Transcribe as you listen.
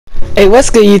Hey,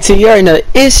 what's good, YouTube? You already know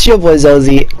it's your boy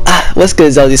Zozy. What's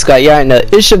good, Zozy Squad? You already know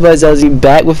it's your boy Zozy,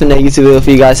 back with another YouTube video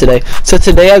for you guys today. So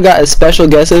today I've got a special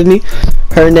guest with me.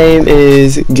 Her name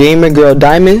is Gamer Girl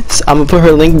Diamonds. I'm gonna put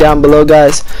her link down below,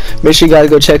 guys. Make sure you guys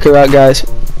go check her out, guys.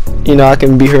 You know I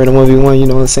can beat her in a 1v1. You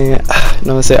know what I'm saying? You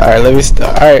know what I'm saying? All right, let me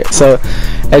start. All right, so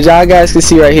as y'all guys can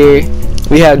see right here,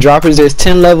 we have droppers. There's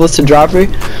 10 levels to drop her.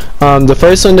 The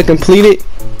first one to complete it,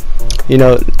 you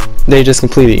know, they just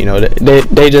completed, you know,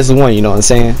 they just won, you know what I'm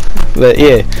saying? But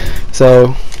yeah,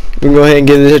 so we can go ahead and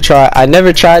give this a try. I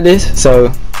never tried this,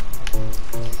 so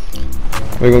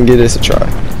we're gonna give this a try.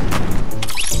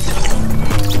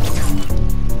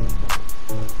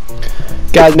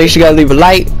 Guys, make sure you guys leave a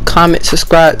like, comment,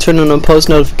 subscribe, turn on the post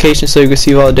notifications so you can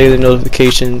see all daily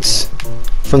notifications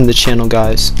from the channel,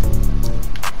 guys.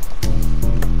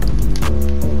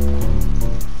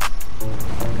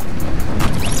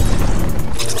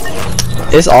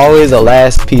 It's always the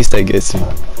last piece that gets you.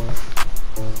 Oh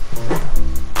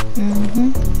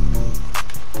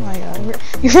my god,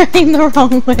 you're running the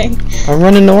wrong way. I'm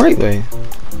running the right way.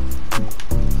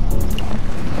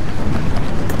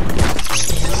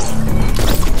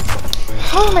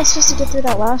 How am I supposed to get through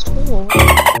that last hole?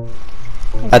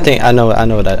 I think I know what I'm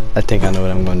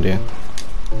gonna do.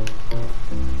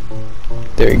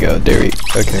 There we go. Okay.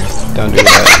 Don't do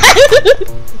that.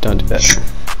 Don't do that.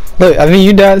 Look, I mean,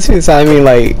 you died too, so I mean,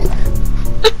 like...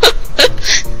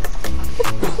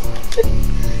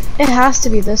 It has to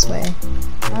be this way. It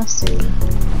has to be.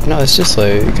 No, it's just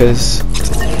like, because...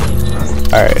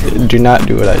 Alright, do not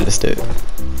do what I just did.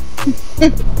 I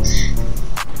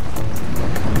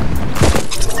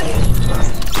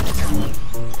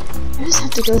just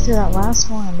have to go through that last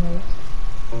one, like...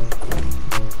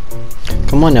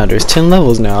 Come on now, there's 10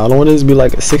 levels now. I don't want this to be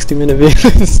like a 60-minute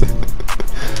video.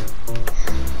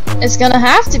 It's gonna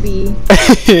have to be.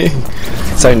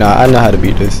 Sorry, nah, I know how to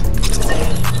beat this.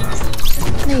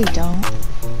 No, you don't.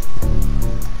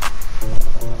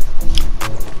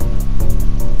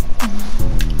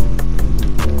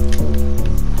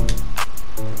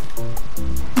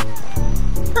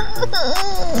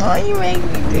 Why you make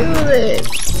me do this?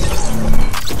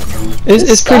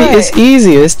 It's pretty. It's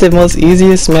easy. It's the most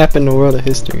easiest map in the world of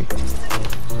history.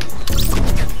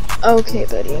 Okay,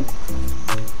 buddy.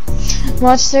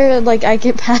 Watch there, like, I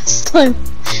get past like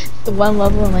the one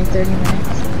level in like 30 minutes.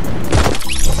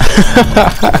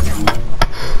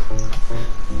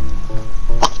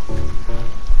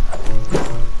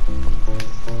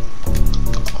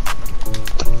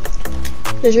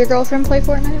 Does your girlfriend play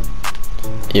Fortnite?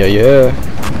 Yeah.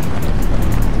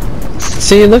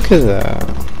 See, look at that.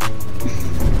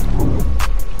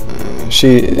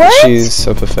 She's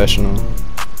so professional.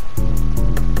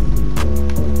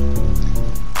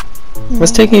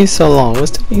 What's taking you so long?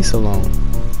 What's taking you so long?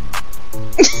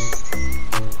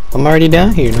 I'm already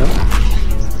down here, no?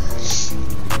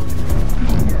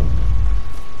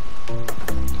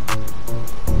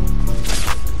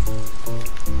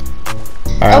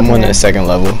 Alright, I'm on the second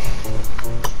level.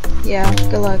 Yeah,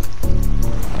 good luck.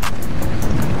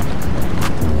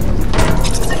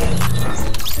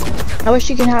 I wish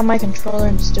you could have my controller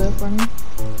and just do it for me.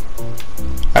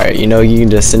 Alright, you know, you can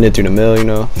just send it through the mail, you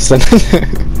know?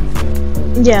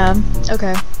 Yeah,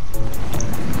 okay.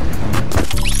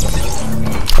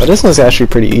 Oh, this one's actually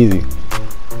pretty easy.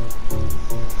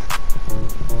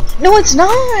 No, it's not!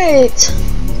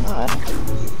 God.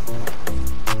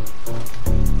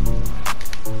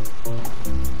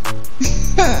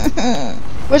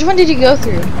 Which one did you go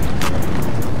through?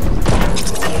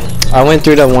 I went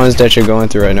through the ones that you're going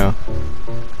through right now.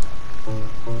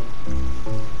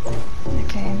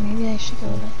 Okay, maybe I should go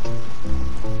like...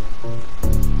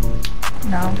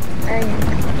 No. There you go.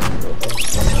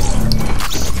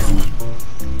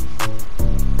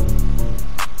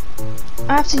 I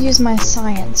have to use my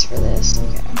science for this,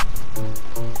 okay.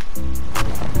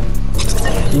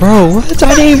 Bro, what? I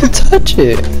didn't even touch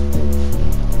it.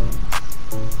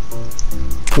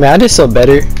 Man, I did so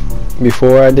better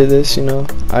before I did this, you know?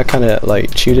 I kinda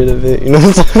like cheated a bit, you know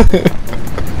what I'm saying?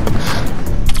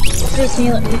 Hey, can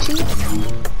you let me cheat?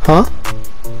 Huh?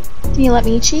 Can you let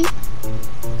me cheat?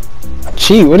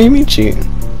 Cheat? What do you mean cheat?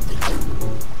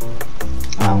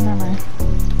 Oh, never mind.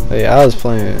 Oh, yeah, I was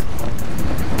playing.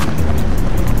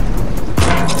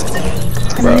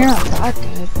 I mean, you're not that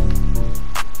good.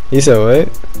 You said what?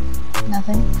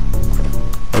 Nothing.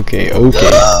 Okay. I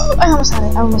almost had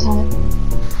it.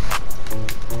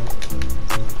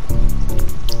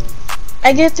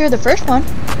 I get through the first one.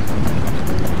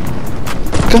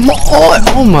 Come on!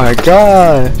 Oh my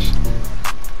gosh!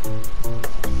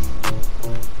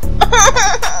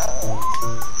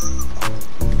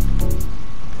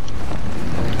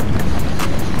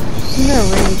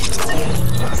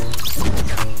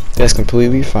 That's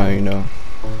completely fine, you know.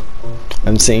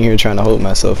 I'm sitting here trying to hold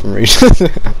myself from reaching.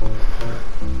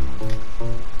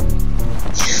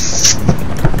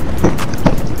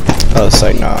 Oh, it's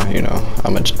like, nah, you know,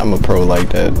 I'm a pro like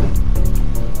that.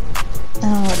 I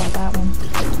don't know about that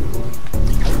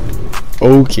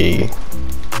one. Okay.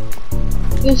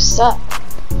 You suck.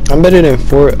 I'm better than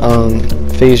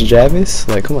FaZe Javis.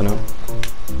 Like, come on now.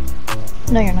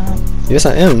 No, you're not. Yes,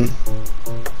 I am.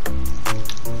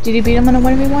 Did you beat him in a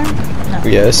 1v1? No.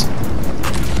 Yes.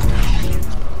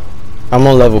 I'm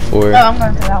on level 4. Oh, I'm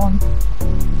going for that one.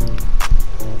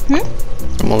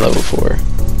 I'm on level 4.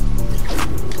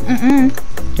 Mm-mm.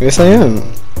 Yes, I am.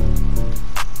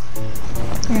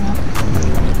 You're not.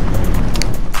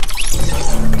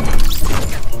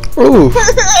 Ooh. I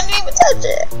didn't even touch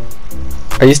it.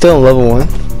 Are you still on level 1?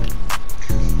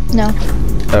 No.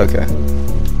 Okay.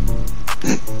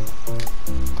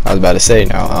 I was about to say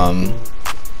now,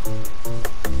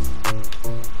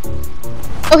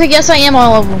 Okay, yes, I am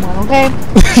on level 1, okay?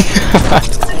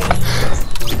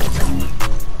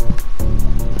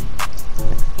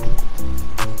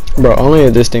 Bro, only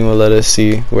if this thing will let us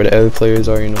see where the other players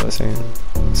are, you know what I'm saying?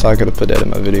 So I could have put that in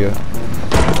my video.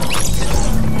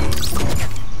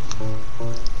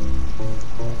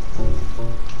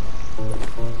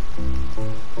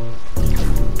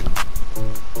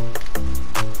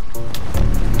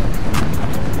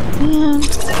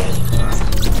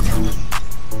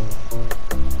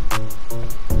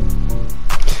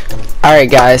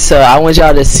 Alright guys, so I want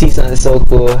y'all to see something so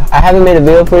cool. I haven't made a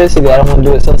video for this because I don't want to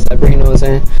do it so separate, you know what I'm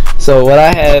saying? So what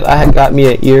I had got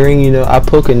me an earring, you know, I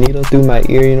poke a needle through my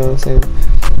ear, you know what I'm saying?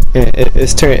 And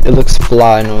it looks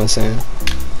fly, you know what I'm saying?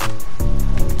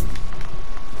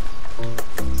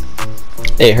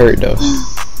 It hurt though.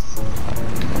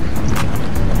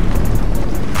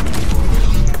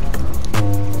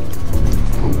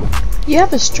 You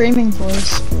have a streaming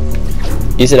voice.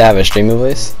 You said I have a streaming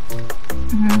voice?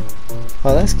 Mm-hmm.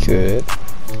 Oh, that's good.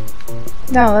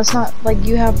 No, that's not, like,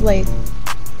 you have, like,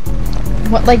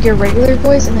 what, like, your regular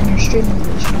voice and then your streaming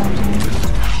voice, you know what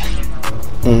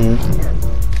I'm saying?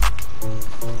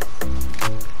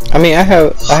 I mean, I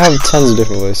have tons of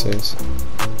different voices.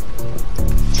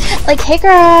 Like, hey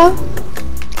girl!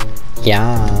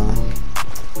 Yeah.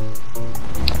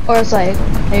 Or it's like,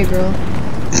 hey girl.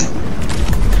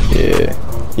 Yeah.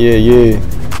 Yeah.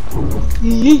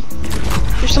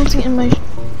 There's something in my...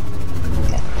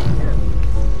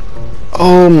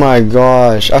 Oh my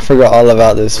gosh, I forgot all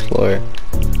about this floor.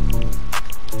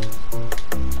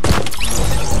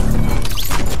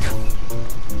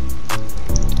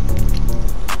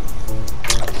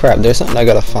 Crap, there's something I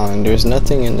gotta find. There's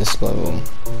nothing in this level.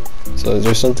 So is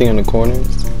there something in the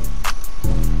corners?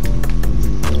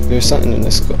 There's something in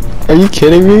this. Are you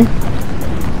kidding me?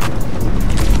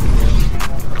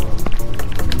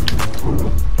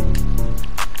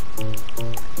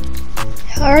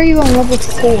 How are you on level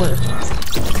 4?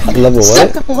 Level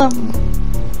what? Stuck on level...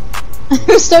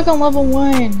 I'm stuck on level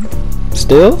 1.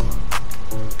 Still?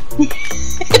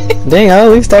 Dang, I at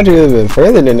least thought you would have been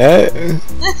further than that.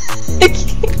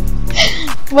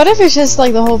 What if it's just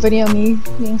like the whole video me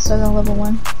being stuck on level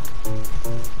 1?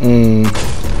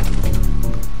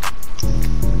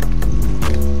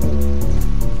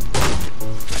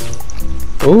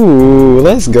 Ooh,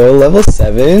 let's go, level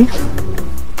 7.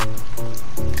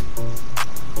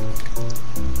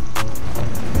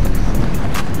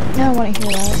 I don't want to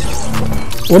hear that.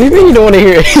 What do you mean you don't want to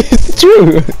hear it? It's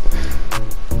true.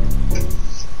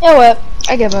 You know what?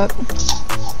 I give up.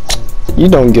 You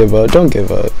don't give up. Don't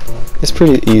give up. It's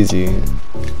pretty easy.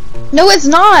 No, it's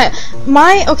not.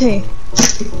 Okay.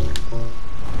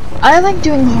 I like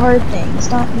doing hard things,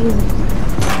 not easy.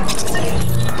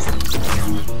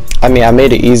 I mean, I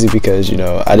made it easy because, you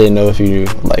know, I didn't know if you,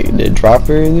 like, did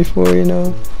droppers before, you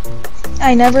know?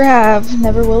 I never have.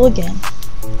 Never will again.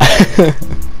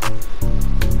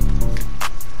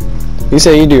 You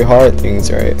say you do hard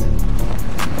things, right?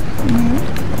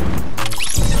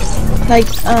 Like,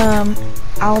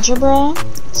 algebra.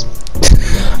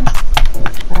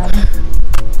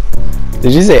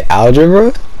 Did you say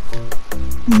algebra?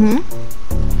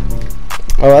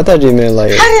 Oh, I thought you meant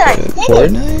like How did I hit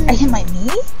Fortnite? it? I hit my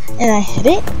knee, and I hit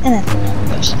it, and then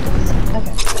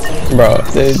okay. Bro,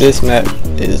 this map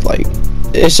is like,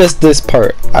 it's just this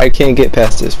part. I can't get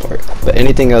past this part, but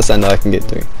anything else I know I can get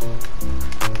through.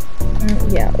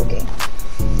 Yeah, okay.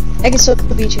 I can still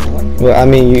beat you in a 1v1. Well, I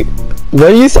mean, what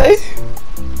do you say?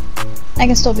 I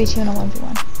can still beat you in a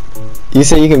 1v1. You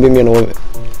say you can beat me in a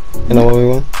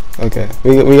 1v1? Okay,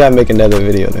 we gotta make another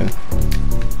video then.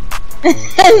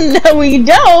 No, we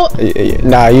don't.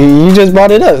 Nah, you just brought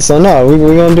it up, so no,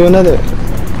 we're gonna do another.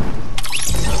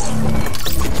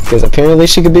 Because apparently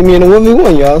she could beat me in a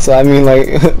 1v1, y'all. So I mean,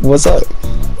 like, what's up?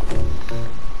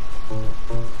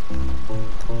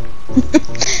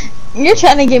 You're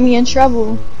trying to get me in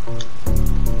trouble.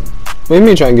 What do you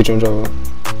mean trying to get you in trouble?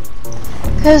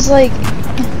 Cause like,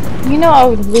 you know I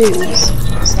would lose,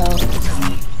 so.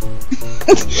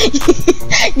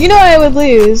 You know I would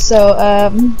lose, so I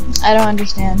don't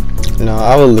understand. No,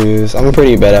 I would lose. I'm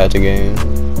pretty bad at the game.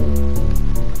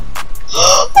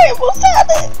 I almost had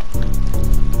it.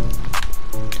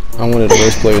 I'm one of the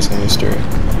worst players in history.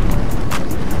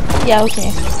 Yeah,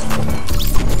 okay.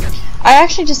 I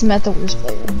actually just met the worst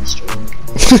player in history.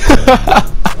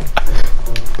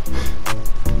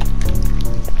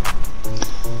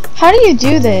 How do you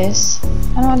do this?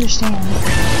 I don't understand.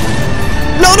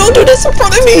 No, don't do this in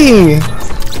front of me!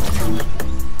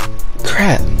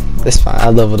 Crap. It's fine. I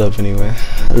leveled up anyway.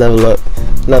 Level up.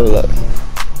 Level up.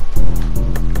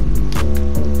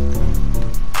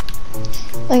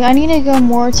 Like, I need to go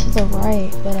more to the right,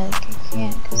 but I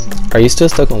can't because Are you still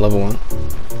stuck on level 1?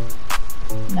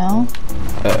 No.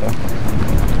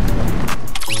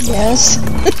 Yes.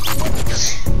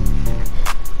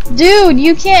 Dude,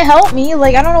 you can't help me.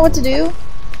 Like, I don't know what to do.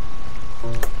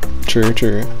 True,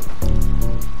 true.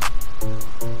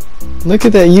 Look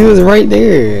at that. You is right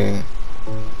there.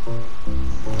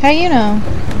 How you know?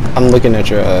 I'm looking at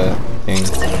your thing.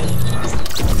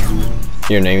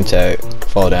 Your name tag.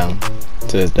 Fall down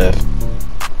to his death.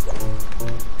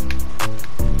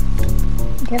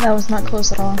 Okay, that was not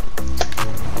close at all.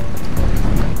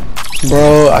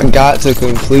 Bro, I got to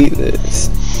complete this.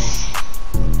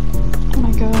 Oh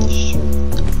my gosh.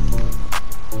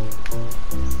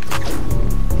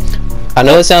 I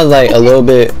know it sounds like a little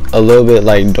bit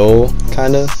like dull,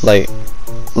 kind of like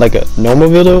a normal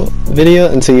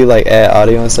video until you like add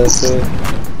audio and stuff to it.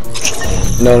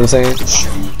 You know what I'm saying?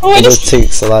 It just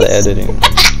takes a lot of editing.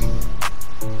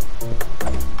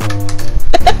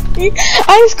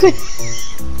 I just quit.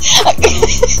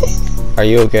 Are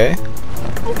you okay?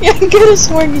 Yeah, I could have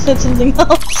sworn you said something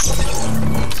else.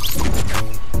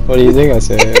 What do you think I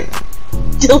said?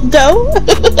 Dildo?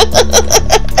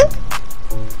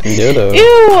 Dildo.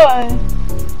 Ew!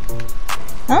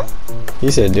 Huh?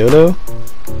 You said dildo?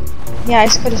 Yeah, I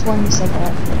just could have sworn you said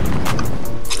that.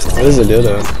 What is a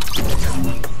dildo?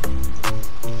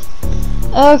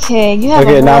 Okay, you have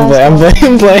Okay, a now I'm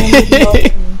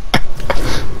playing.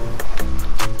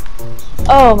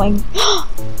 Oh my...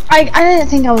 I didn't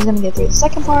think I was gonna get through the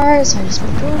second part, so I just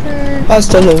went over.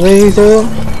 Hasta luego.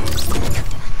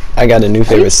 I got a new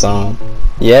favorite song.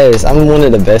 Yes, I'm one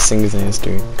of the best singers in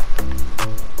history.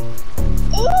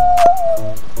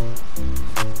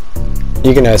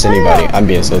 You can ask anybody. I'm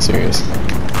being so serious.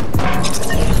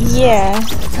 Yeah.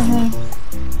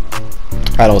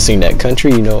 I don't sing that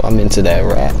country, you know. I'm into that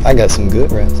rap. I got some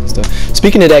good raps and stuff.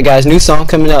 Speaking of that, guys, new song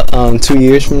coming out 2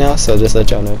 years from now. So just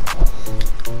let y'all know.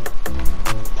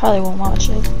 Probably won't watch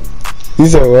it. You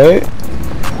said what?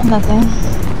 Nothing.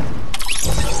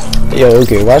 Yo,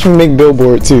 okay. Watch me make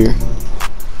Billboard too.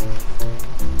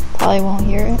 Probably won't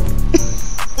hear it.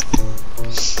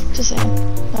 Just saying.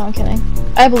 No, I'm kidding.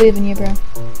 I believe in you, bro.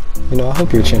 You know, I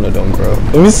hope your channel don't grow.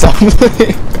 Let me stop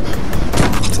playing.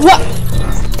 What?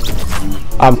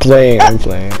 I'm playing. I'm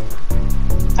playing.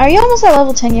 Are you almost at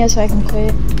level 10 yet so I can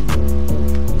quit?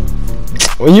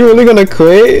 Well, you really gonna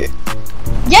quit?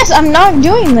 Yes, I'm not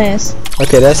doing this.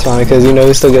 Okay, that's fine because you know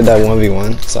we still get that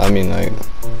 1v1. So I mean, like.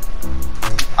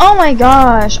 Oh my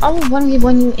gosh, I will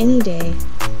 1v1 you any day.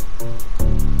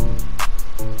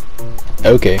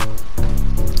 Okay.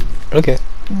 Okay.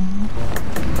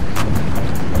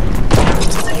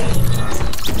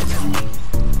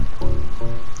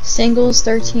 Singles,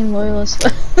 13 loyalists.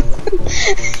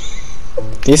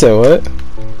 You said what?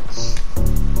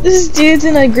 This dude's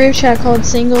in a group chat called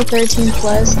Single 13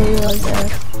 Plus. Who like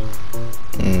that?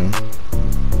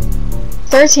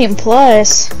 13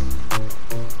 plus.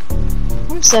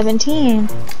 I'm 17.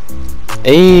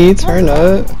 Hey, turn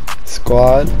up,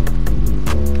 squad.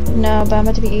 No, but I'm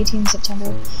about to be 18 in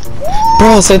September.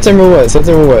 Bro, September what?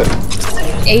 September what?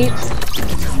 8th.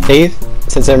 8th?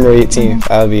 September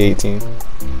 18th. I'll be 18.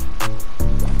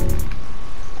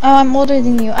 Oh, I'm older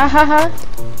than you. Ah ha ha.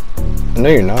 No,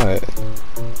 you're not.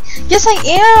 Yes, I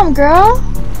am, girl.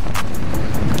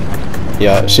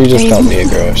 Yeah, she just called me a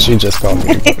girl. She just called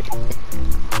me a girl.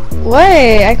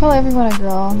 Wait, I call everyone a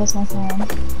girl. That's my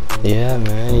friend. Yeah,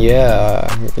 man. Yeah.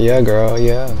 Yeah, girl.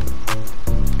 Yeah.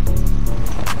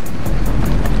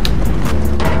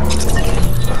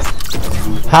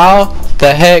 How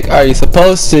the heck are you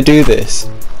supposed to do this?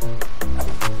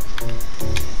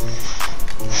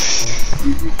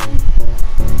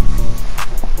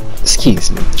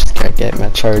 Excuse me. Just gotta Get my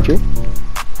charger.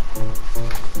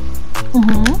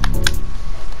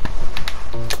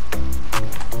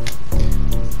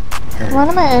 One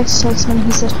of my ex texted me,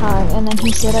 he said hi, and then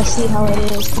he said I see how it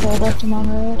is because I left him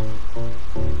on red.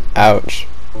 Ouch.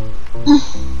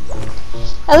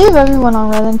 I leave everyone on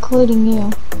red, including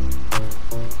you.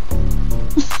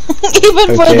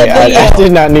 Even for the video. I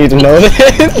did not need to know that.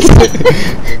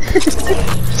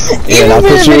 Yeah, and I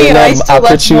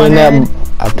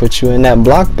put you in that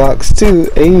block box too.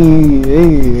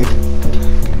 Hey.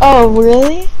 Oh,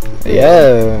 really?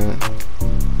 Yeah.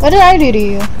 What did I do to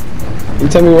you? You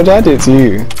tell me what I did to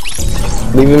you.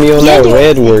 Leaving me on that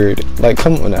red word. Like,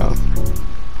 come on now.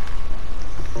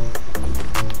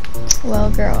 Well,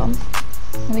 girl,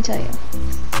 let me tell you.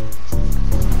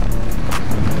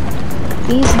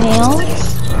 These nails,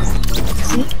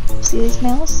 see these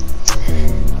nails?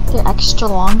 They're extra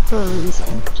long for a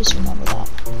reason. Just remember that.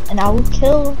 And I will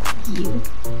kill you.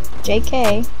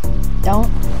 JK, don't.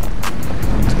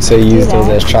 So you use those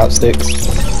as chopsticks?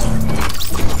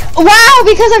 Wow,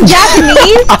 because I'm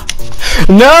Japanese?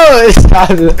 No, it's not.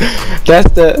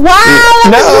 That's the. Wow,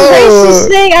 that's the racist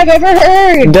thing I've ever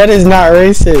heard. That is not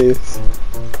racist.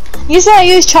 You said I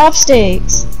use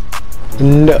chopsticks.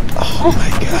 No. Oh my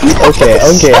god.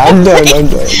 Okay, I'm done.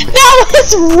 That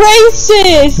was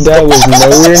racist. That was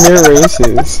nowhere near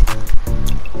racist.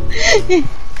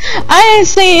 I didn't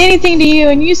say anything to you,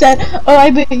 and you said, "Oh, I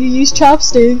bet you use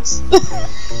chopsticks."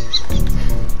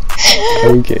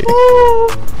 Okay.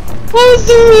 That was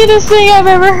the weirdest thing I've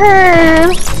ever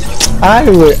heard.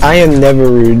 I am never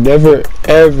rude. Never,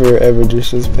 ever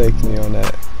disrespect me on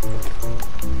that.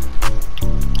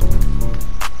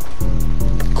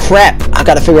 Crap! I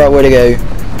gotta figure out where to go.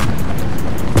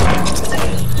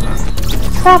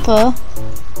 Crappa.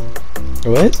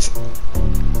 What?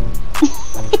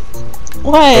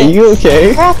 What? Are you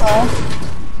okay? Crappa.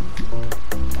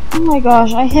 Oh my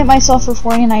gosh, I hit myself for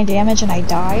 49 damage and I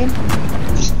died.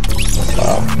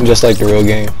 Wow, just like the real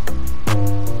game.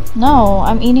 No,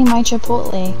 I'm eating my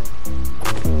Chipotle.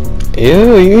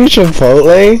 Ew, you eat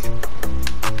Chipotle?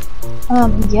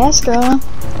 Yes, girl.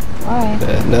 Why?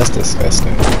 That's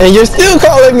disgusting. And you're still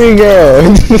calling me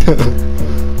girl!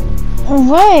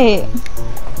 What?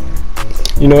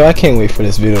 You know, I can't wait for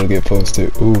this video to get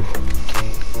posted. Ooh.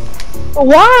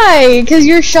 Why? Because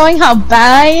you're showing how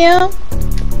bad I am?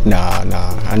 Nah,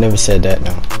 I never said that,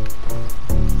 no.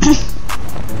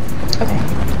 Okay. Oh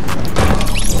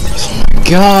my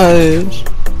gosh.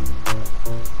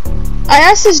 I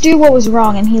asked this dude what was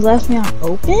wrong and he left me on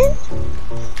open?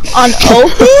 On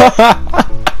open?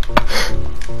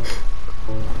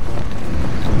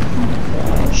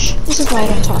 This is why I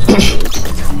don't talk to dudes.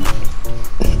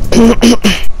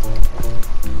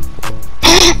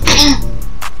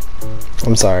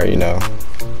 I'm sorry, you know,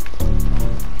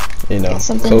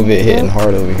 COVID hitting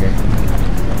hard over here.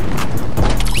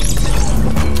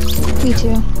 Me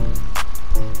too.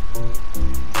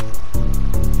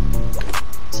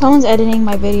 Someone's editing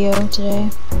my video today.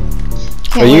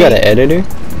 Oh, you got an editor?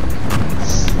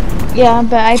 Yeah,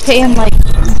 but I pay him like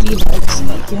V-Bucks,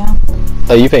 like, you know.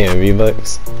 Oh, you pay him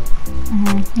V-Bucks?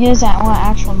 He doesn't want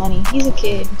actual money. He's a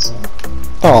kid, so.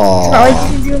 Aww. It's not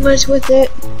like you can do much with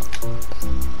it.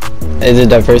 Is it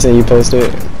that person you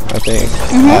posted? I think.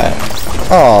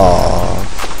 Aww.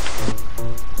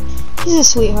 He's a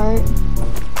sweetheart.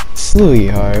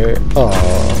 Sweetheart.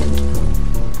 Aww.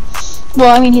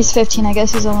 Well, I mean, he's 15. I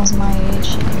guess he's almost my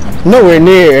age. Nowhere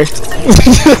near.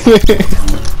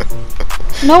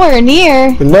 Nowhere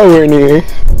near? Nowhere near.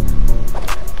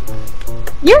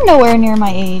 You're nowhere near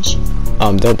my age.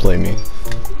 Don't play me.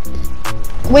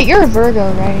 Wait, you're a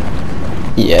Virgo, right?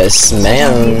 Yes,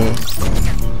 ma'am.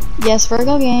 Yes,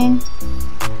 Virgo gang.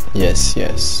 Yes.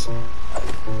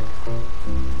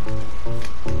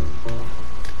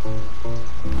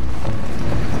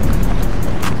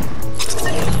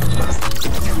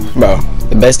 Bro,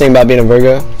 the best thing about being a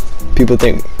Virgo, people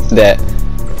think that,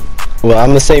 well, I'm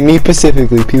gonna say me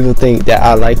specifically, people think that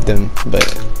I like them,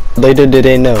 but later do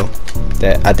they know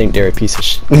that I think they're a piece of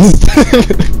shit.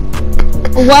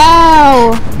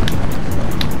 Wow!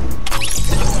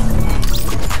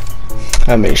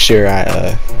 I make sure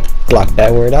I block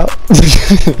that word out.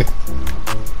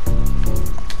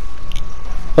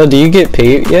 Oh, do you get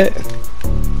paid yet?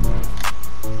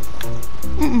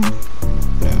 Mm-mm.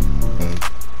 No.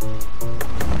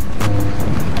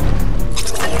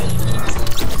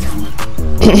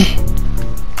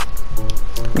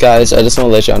 Guys, I just want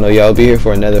to let y'all know y'all be here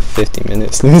for another 50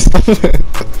 minutes.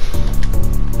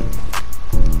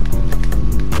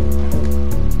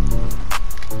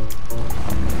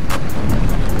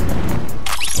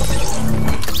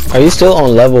 Are you still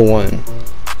on level 1?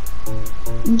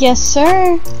 Yes,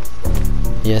 sir.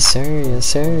 Yes, sir. Yes,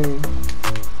 sir.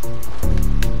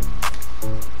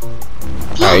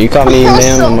 Alright, you call me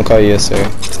ma'am, I'm gonna call you yes, sir.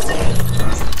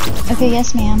 Okay,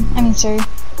 yes, ma'am. I mean, sir.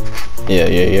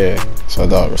 Yeah. So,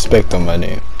 dog, respect on my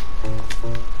name.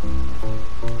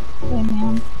 Okay,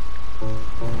 ma'am.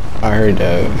 I heard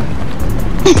that.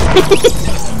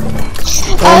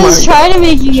 I was trying to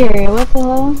make you hear it. What the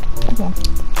hell? Okay.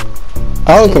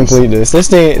 I'll complete this. This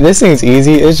thing's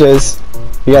easy. It's just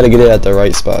you gotta get it at the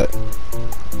right spot.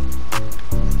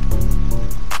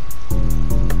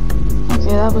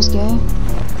 Okay, that was gay.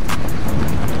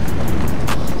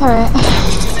 Alright.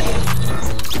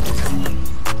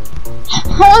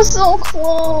 I was so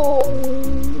close.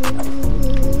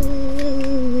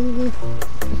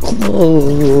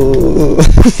 Oh.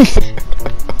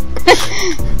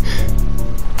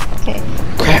 Okay.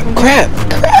 Crap.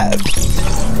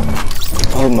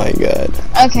 Oh my god.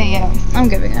 Okay, yeah. I'm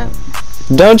giving up.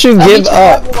 Don't you give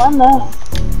up.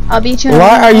 I'll beat you.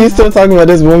 Why are you still talking about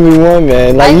this 1v1,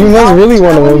 man? Like, you must really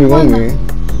want to 1v1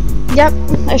 me. Yep,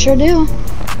 I sure do.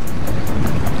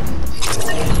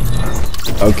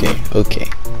 Okay.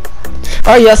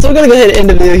 Alright, yeah, so we're gonna go ahead and end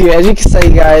the video here. As you can see,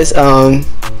 guys,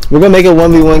 we're gonna make a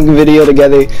 1v1 video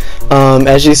together.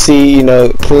 As you see, you know,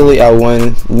 clearly I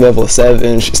won level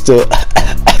 7. She's still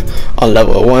on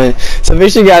level 1. So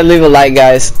make sure you guys leave a like,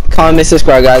 guys. Comment,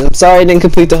 subscribe, guys. I'm sorry I didn't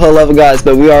complete the whole level, guys,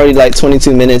 but we already like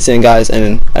 22 minutes in, guys,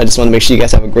 and I just want to make sure you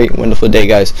guys have a great, wonderful day,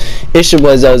 guys. It's your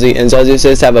boy Zozy, and Zozy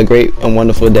says have a great and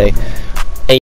wonderful day.